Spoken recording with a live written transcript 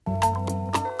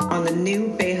on the new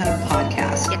Bay Hub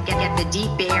podcast. Get the deep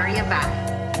Bay Area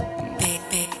vibe.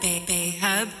 Bay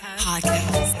Hub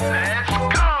podcast. Let's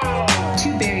go!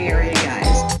 Two Bay Area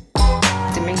guys,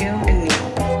 Domingo and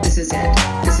Neil. This is it.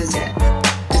 This is it.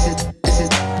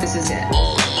 This is it.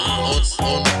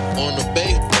 On the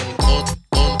Bay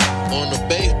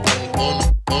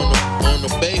on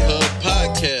the Bay Hub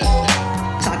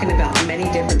podcast. Talking about many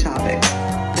different topics.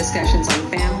 Discussions on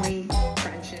family,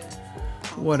 friendship.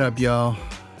 What up, y'all?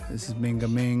 This is Minga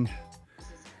Ming.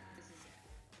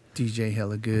 DJ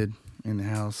HellaGood in the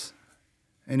house.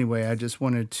 Anyway, I just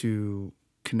wanted to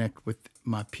connect with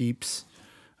my peeps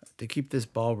to keep this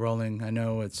ball rolling. I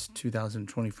know it's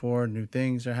 2024, new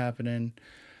things are happening,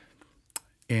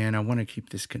 and I want to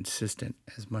keep this consistent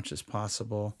as much as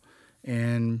possible.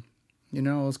 And, you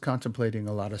know, I was contemplating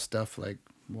a lot of stuff like,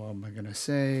 what am I going to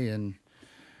say? And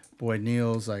boy,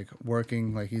 Neil's like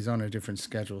working, like he's on a different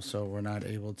schedule, so we're not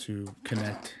able to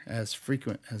connect as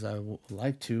frequent as I would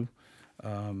like to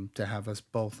have us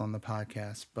both on the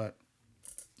podcast. But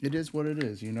it is what it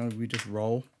is, you know, we just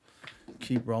roll,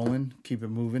 keep rolling, keep it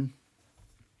moving.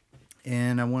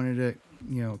 And I wanted to,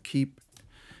 you know, keep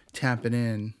tapping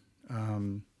in.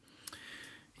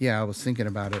 I was thinking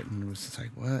about it and it was just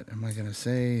like, what am I going to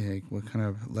say? Like, what kind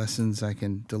of lessons I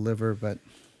can deliver? But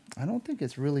I don't think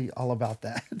it's really all about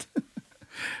that.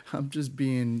 I'm just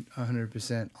being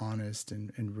 100% honest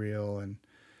and real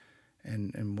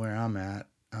and where I'm at.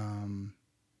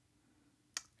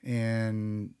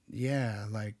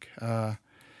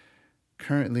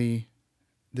 Currently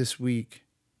this week,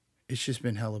 it's just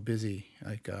been hella busy,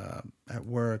 like, at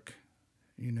work,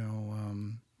 you know,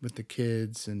 with the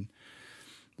kids, and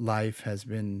life has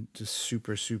been just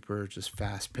super just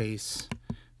fast paced.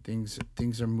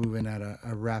 Things are moving at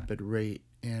a rapid rate,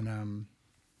 and,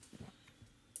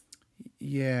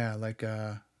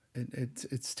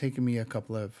 it's taken me a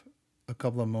couple of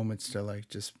moments to like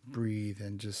just breathe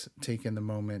and just take in the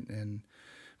moment and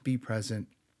be present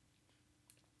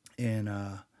and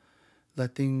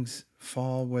let things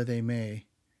fall where they may.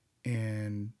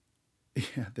 And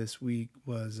this week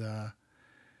was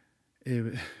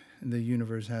the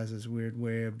universe has this weird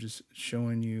way of just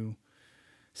showing you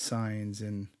signs,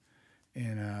 and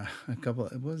a couple,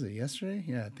 was it yesterday?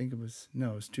 Yeah, I think it was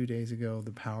 2 days ago.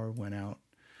 The power went out.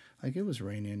 Like, it was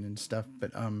raining and stuff,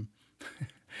 but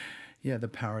yeah, the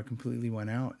power completely went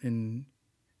out, and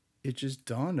it just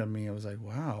dawned on me. I was like,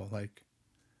 wow, like,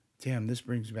 damn, this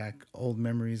brings back old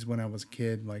memories when I was a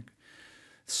kid, like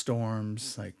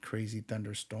storms, like crazy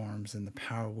thunderstorms, and the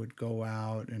power would go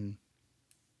out, and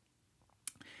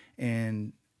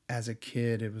as a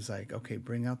kid, it was like, okay,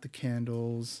 bring out the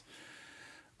candles.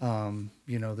 You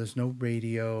know, there's no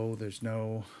radio, there's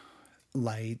no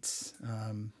lights.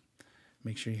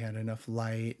 Make sure you had enough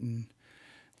light, and,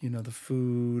 you know, the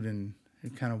food, and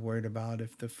you're kind of worried about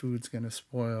if the food's going to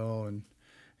spoil. And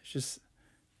it's just,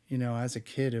 you know, as a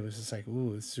kid, it was just like,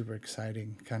 ooh, it's super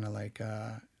exciting, kind of like,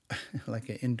 like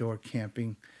an indoor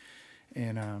camping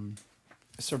and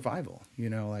survival, you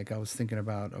know, like I was thinking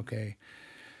about, okay,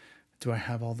 do I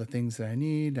have all the things that I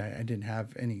need? I didn't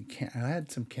have any. I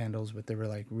had some candles, but they were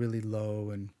like really low,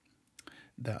 and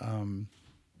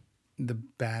the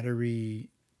battery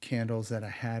candles that I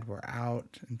had were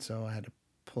out, and so I had to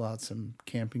pull out some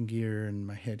camping gear and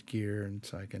my headgear, and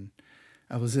so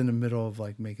I was in the middle of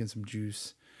like making some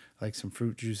juice, like some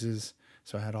fruit juices.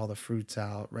 So I had all the fruits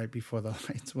out right before the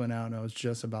lights went out, and I was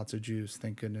just about to juice.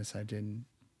 Thank goodness I didn't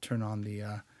turn on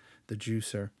the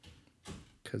juicer,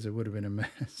 because it would have been a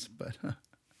mess. But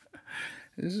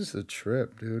it was just a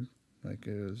trip, dude. Like,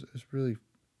 it was really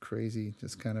crazy.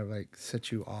 Just kind of like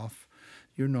set you off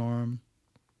your norm,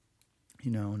 you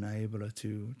know, not able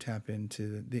to tap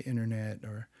into the internet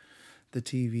or the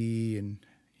TV. And,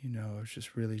 you know, it was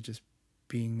just really just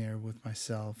being there with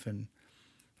myself, and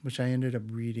which I ended up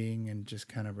reading and just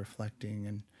kind of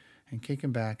reflecting and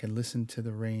kicking back and listening to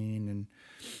the rain.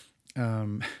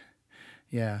 And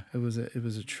yeah, it was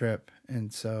a trip.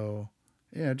 And so,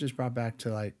 yeah, it just brought back to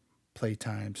like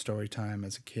playtime, story time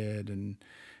as a kid. And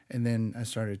then I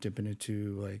started dipping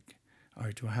into like, all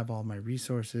right, do I have all my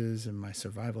resources and my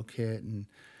survival kit?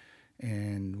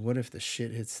 And what if the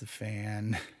shit hits the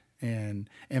fan? And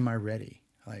am I ready?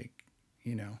 Like,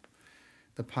 you know,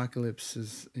 the apocalypse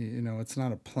is, you know, it's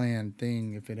not a planned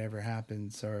thing if it ever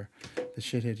happens, or the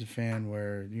shit hits the fan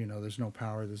where, you know, there's no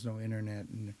power, there's no internet.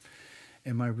 And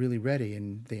am I really ready?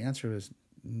 And the answer is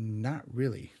not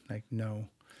really. Like, no.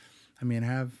 I mean,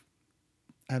 I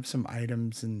have some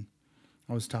items, and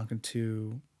I was talking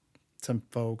to some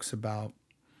folks about,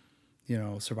 you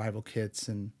know, survival kits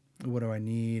and what do I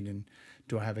need, and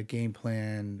do I have a game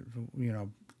plan, you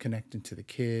know, connecting to the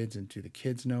kids, and do the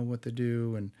kids know what to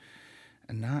do? And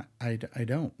not, I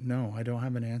don't know. I don't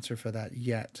have an answer for that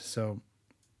yet. So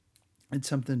it's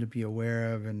something to be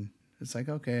aware of. And it's like,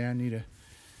 okay, I need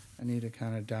to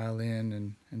kind of dial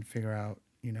in and figure out,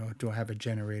 you know, do I have a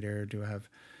generator? Do I have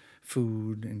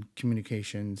food and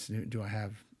communications? Do I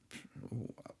have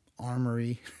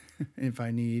armory if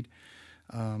I need?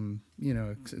 You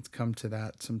know, it's come to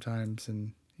that sometimes,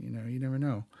 and, you know, you never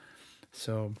know.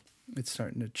 So it's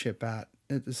starting to chip at,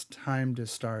 it's time to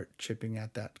start chipping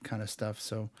at that kind of stuff.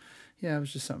 So yeah, it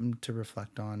was just something to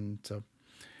reflect on. So,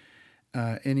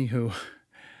 anywho,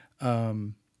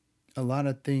 a lot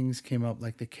of things came up,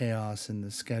 like the chaos and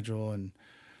the schedule, and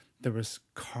there was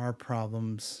car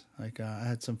problems. Like, I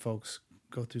had some folks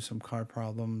go through some car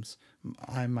problems.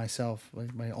 I myself,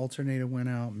 like, my alternator went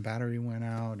out and battery went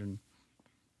out, and,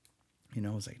 you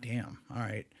know, I was like, damn, all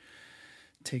right,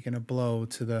 taking a blow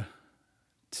to the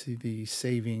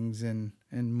savings and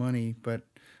money, but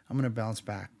I'm going to bounce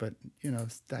back. But, you know,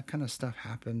 that kind of stuff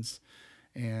happens.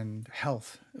 And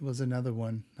health was another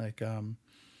one. Like,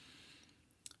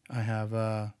 I have,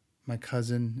 my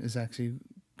cousin is actually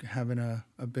having a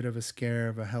bit of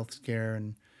a health scare,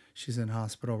 and she's in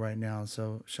hospital right now.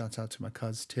 So shouts out to my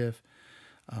cousin Tiff.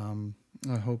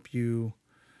 I hope you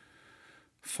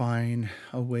find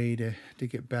a way to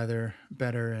get better.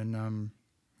 And,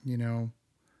 you know,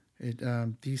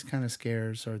 these kind of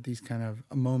scares, or these kind of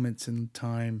moments in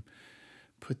time,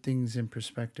 put things in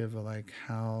perspective of like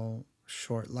how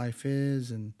short life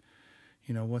is, and,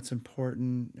 you know, what's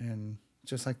important. And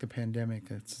just like the pandemic,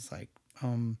 it's just like,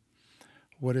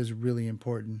 what is really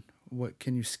important? What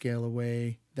can you scale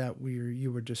away that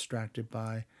you were distracted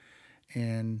by?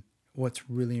 And what's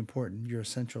really important, your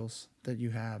essentials that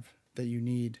you have, that you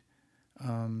need,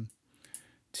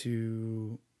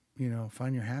 to, you know,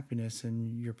 find your happiness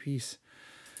and your peace.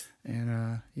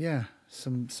 And yeah,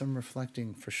 some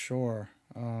reflecting for sure.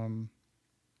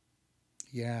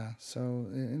 Yeah, so,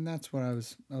 and that's what I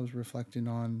was reflecting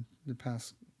on the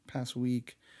past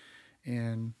week.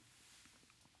 And,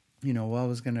 you know, what I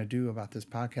was gonna do about this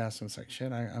podcast, I was like,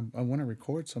 shit, I want to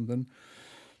record something,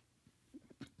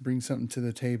 bring something to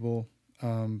the table.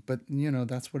 But, you know,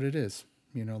 that's what it is.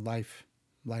 You know, life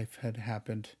had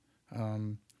happened.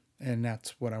 And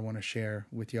that's what I want to share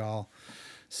with y'all.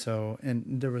 So,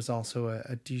 and there was also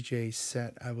a DJ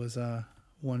set I was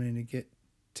wanting to get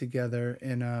together,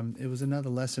 and it was another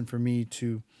lesson for me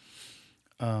to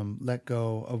let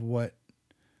go of what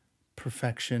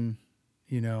perfection,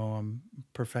 you know,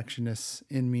 perfectionists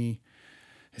in me.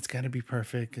 It's got to be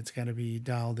perfect. It's got to be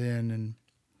dialed in,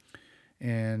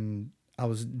 and I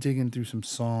was digging through some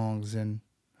songs, and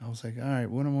I was like, all right,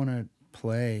 what do I want to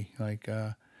play? Like,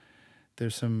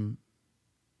 there's some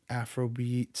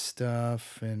Afrobeat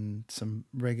stuff and some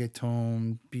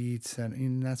reggaeton beats,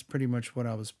 and that's pretty much what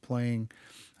I was playing.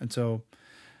 And so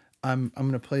I'm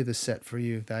gonna play the set for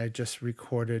you that I just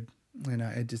recorded, and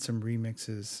I did some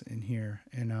remixes in here,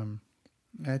 and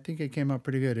I think it came out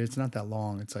pretty good. It's not that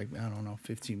long. It's like, I don't know,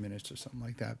 15 minutes or something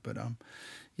like that. But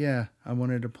yeah, I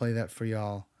wanted to play that for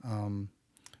y'all,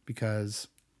 because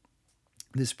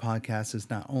this podcast is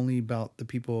not only about the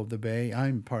people of the Bay.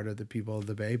 I'm part of the people of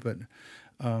the Bay, but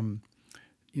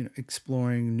you know,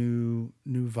 exploring new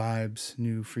vibes,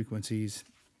 new frequencies,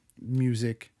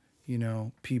 music, you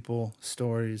know, people,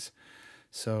 stories.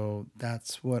 So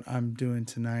that's what I'm doing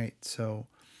tonight. So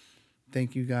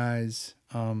thank you guys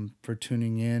for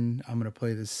tuning in. I'm gonna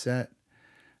play this set.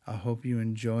 I hope you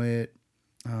enjoy it.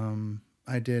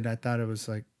 I thought it was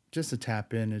like just a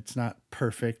tap in. It's not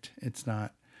perfect. It's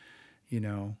not, you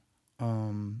know,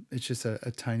 it's just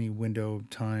a tiny window of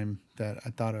time that I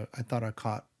thought I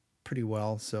caught pretty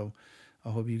well. So I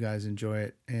hope you guys enjoy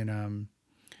it. And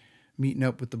meeting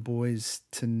up with the boys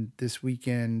this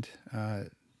weekend.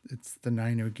 It's the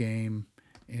Niner game,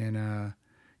 and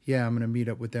yeah, I'm gonna meet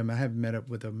up with them. I haven't met up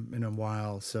with them in a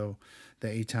while. So the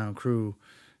A-Town crew.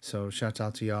 So shouts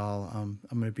out to y'all. I'm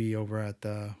gonna be over at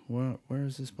the where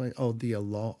is this place? Oh, the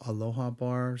Aloha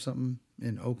Bar or something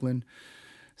in Oakland.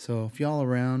 So if y'all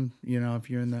around, you know, if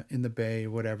you're in the Bay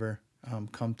or whatever,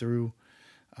 come through,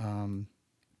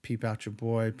 peep out your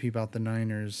boy, peep out the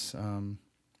Niners,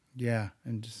 yeah,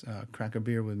 and just crack a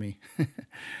beer with me.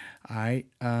 All right,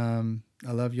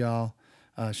 I love y'all.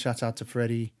 Shouts out to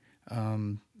Freddie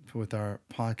with our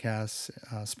podcast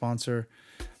sponsor,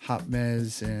 Hot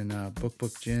Mez and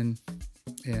Book Gin,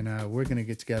 and we're gonna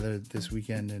get together this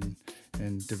weekend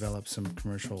and develop some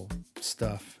commercial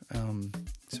stuff,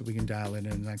 so we can dial it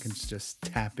in and I can just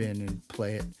tap in and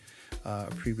play it, a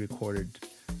pre-recorded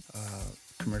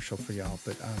commercial for y'all.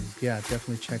 But yeah,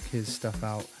 definitely check his stuff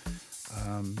out.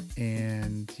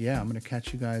 And yeah, I'm going to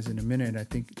catch you guys in a minute. I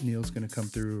think Neil's going to come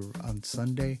through on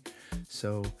Sunday.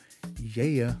 So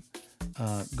yeah,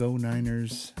 go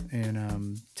Niners,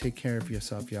 and take care of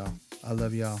yourself, y'all. I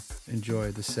love y'all.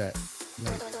 Enjoy the set.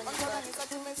 Later.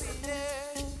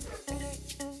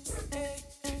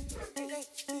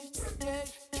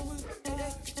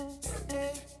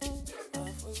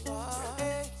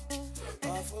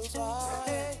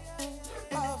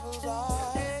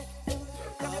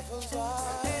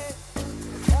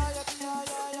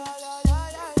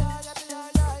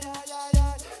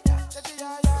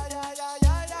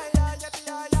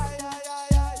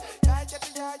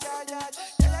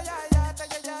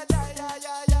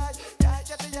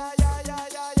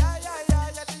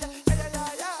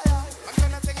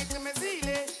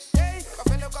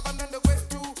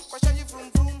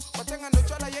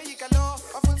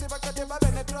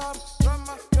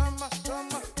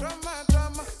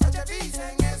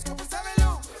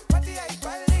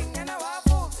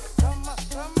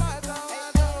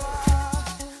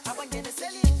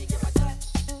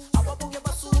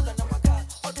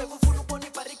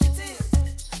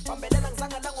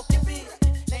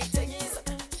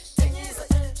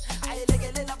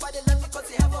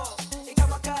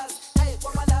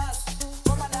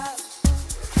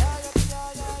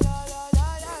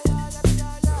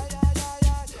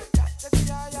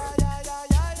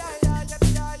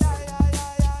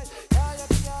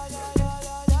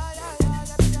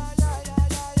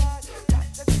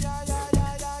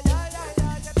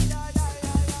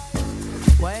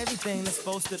 Everything that's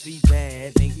supposed to be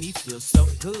bad make me feel so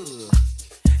good.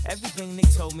 Everything they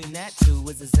told me not to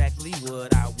is exactly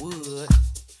what I would.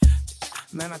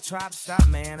 Man, I tried to stop,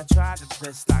 man, I tried the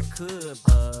best I could,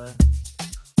 but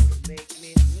make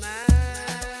me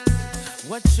smile.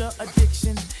 What's your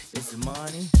addiction? Is it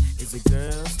money? Is it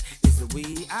girls? Is it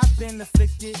weed? I've been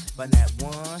afflicted by not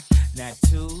one, not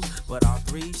two, but all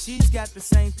three. She's got the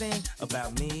same thing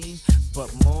about me,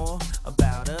 but more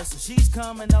about us. So she's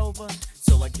coming over,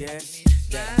 so I guess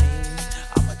that means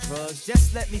I'm a drug.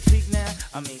 Just let me peek now.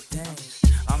 I mean, dang,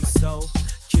 I'm so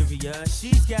curious.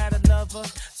 She's got a lover,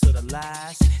 so the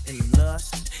lies and the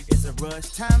lust is a rush.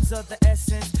 Time's of the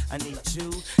essence. I need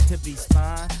you to be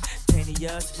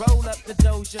spontaneous. Roll up the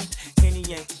doja, Henny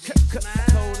ain't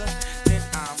colder. Then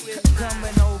I'm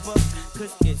coming over,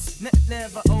 cause it's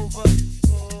never over.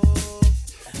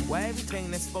 Why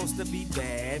everything that's supposed to be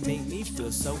bad make me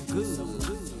feel so good?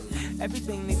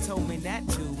 Everything they told me not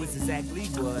to is exactly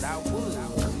what I would.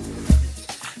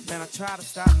 Man, I tried to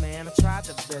stop, man, I tried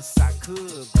the best I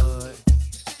could, but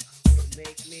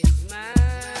make me smile.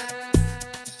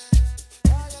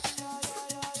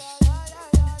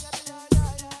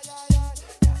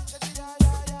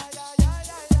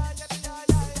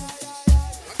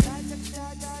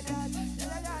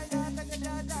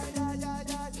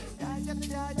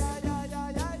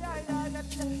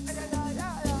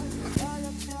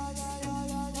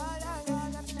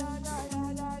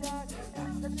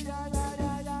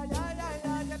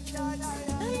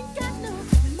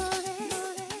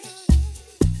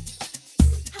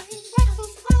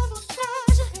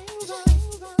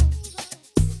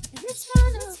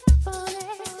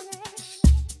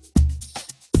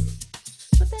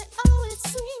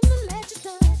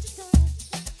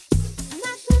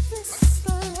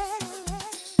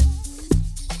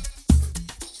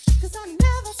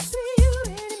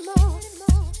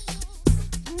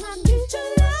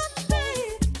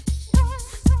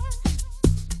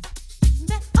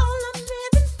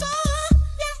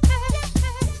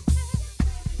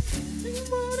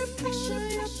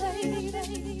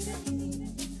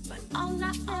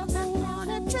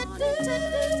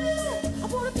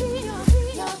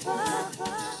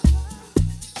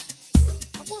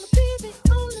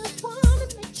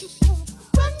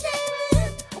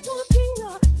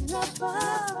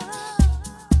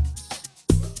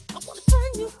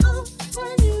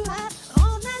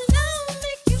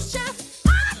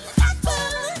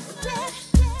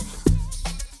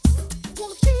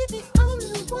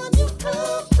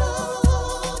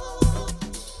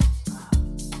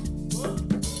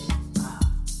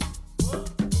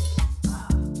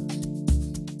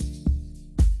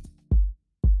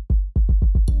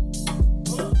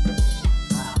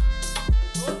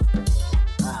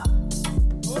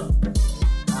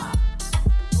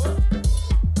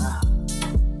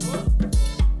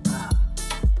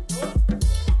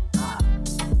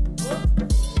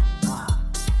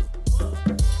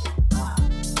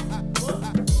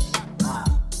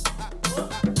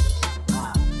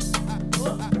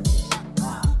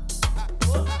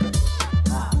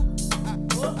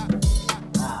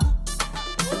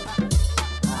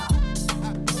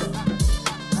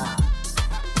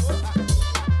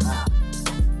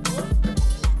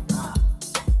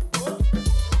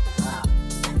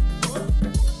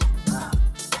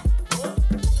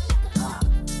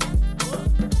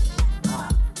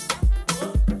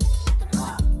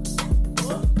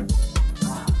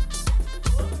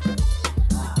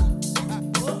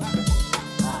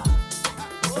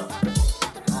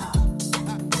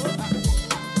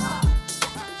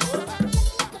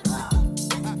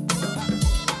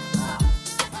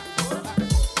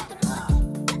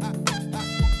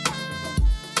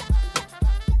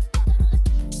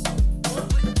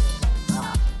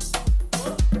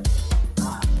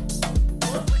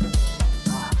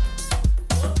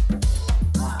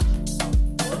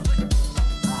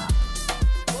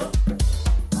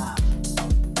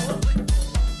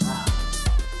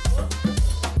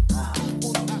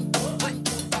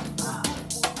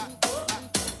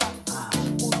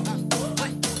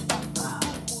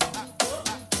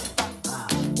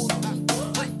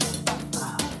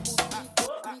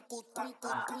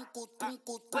 Yo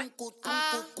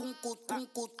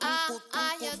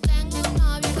tengo un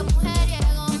novio que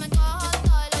mujeriego, me cojo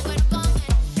todo lo cuero con él.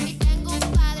 Y tengo un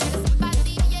padre que se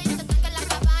empatilla y se tranca en la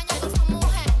cabaña con su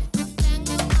mujer.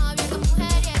 Tengo un novio que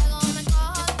mujeriego, me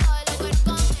cojo todo lo cuero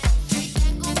con él. Y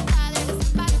tengo un padre que se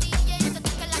empatilla y se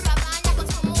tranca en la cabaña con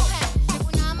su mujer.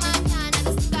 Una mañana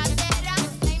de su cartera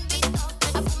le invitó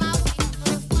a fumar weed.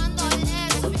 Cuando le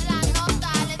subió la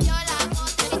nota, le dio la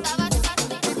gota y estaba así.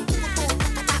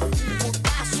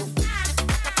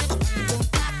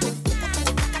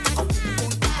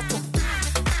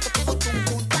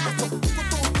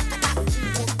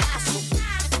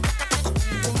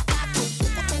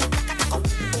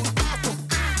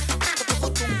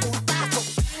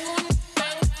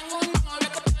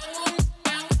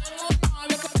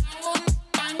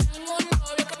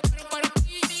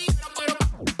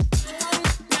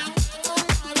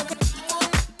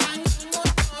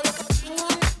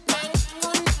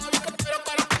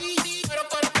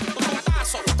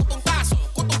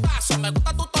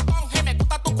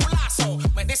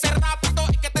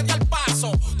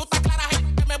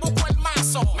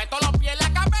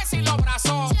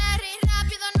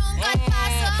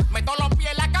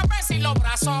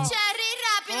 Cherry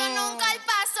rápido, nunca al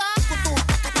paso.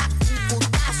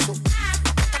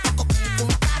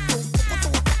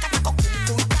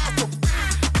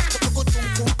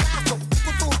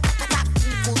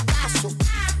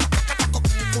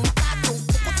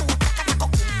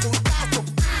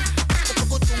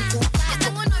 Yo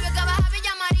tengo un novio que baja a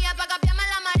Villa María pa' cambiarme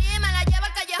la María y me la lleva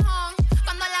al callejón.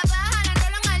 Cuando la baja le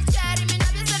enrolan el cherry, mi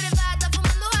novio se arrebata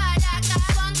fumando jaraca.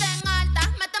 Ponte en alta,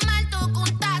 méteme el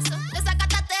tucuntazo.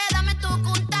 Desacatate, dame tu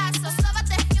cuntazo.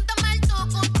 Sóbate, siéntame el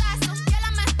tucuntazo.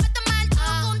 Viólame, méteme el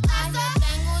tucuntazo. Yo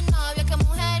tengo un novio que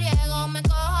mujeriego, me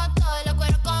cojo todo lo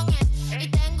cuero con él. Y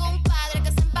tengo un padre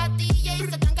que se empatilla y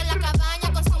se tranca en la cabaña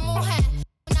con su mujer.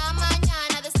 Una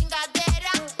mañana de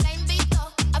cingadera la invitó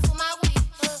a fumar weed.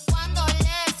 Cuando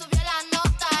le subió la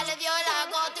nota, le dio la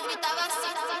gota y gritaba así.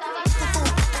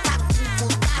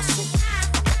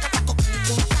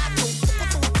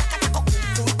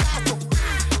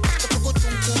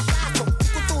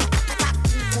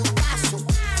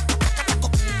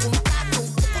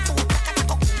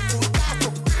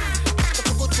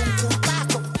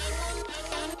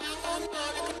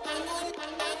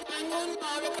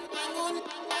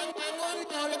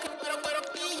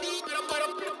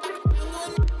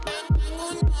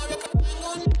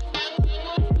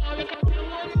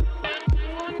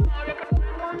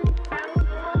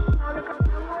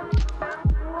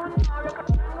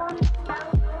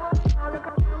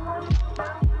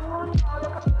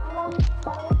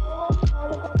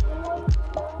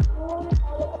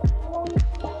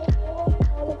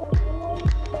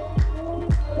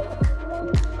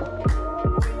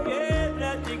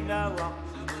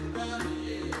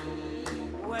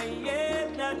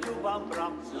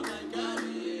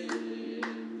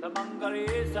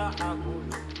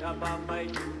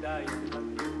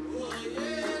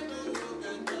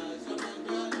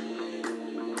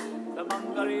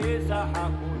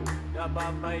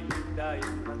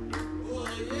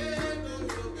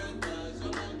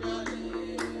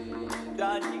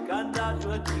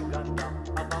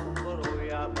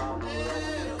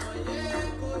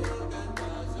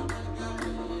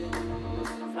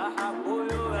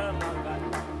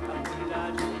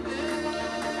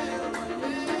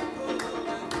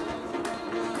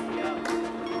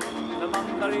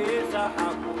 Sa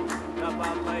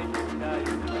aku,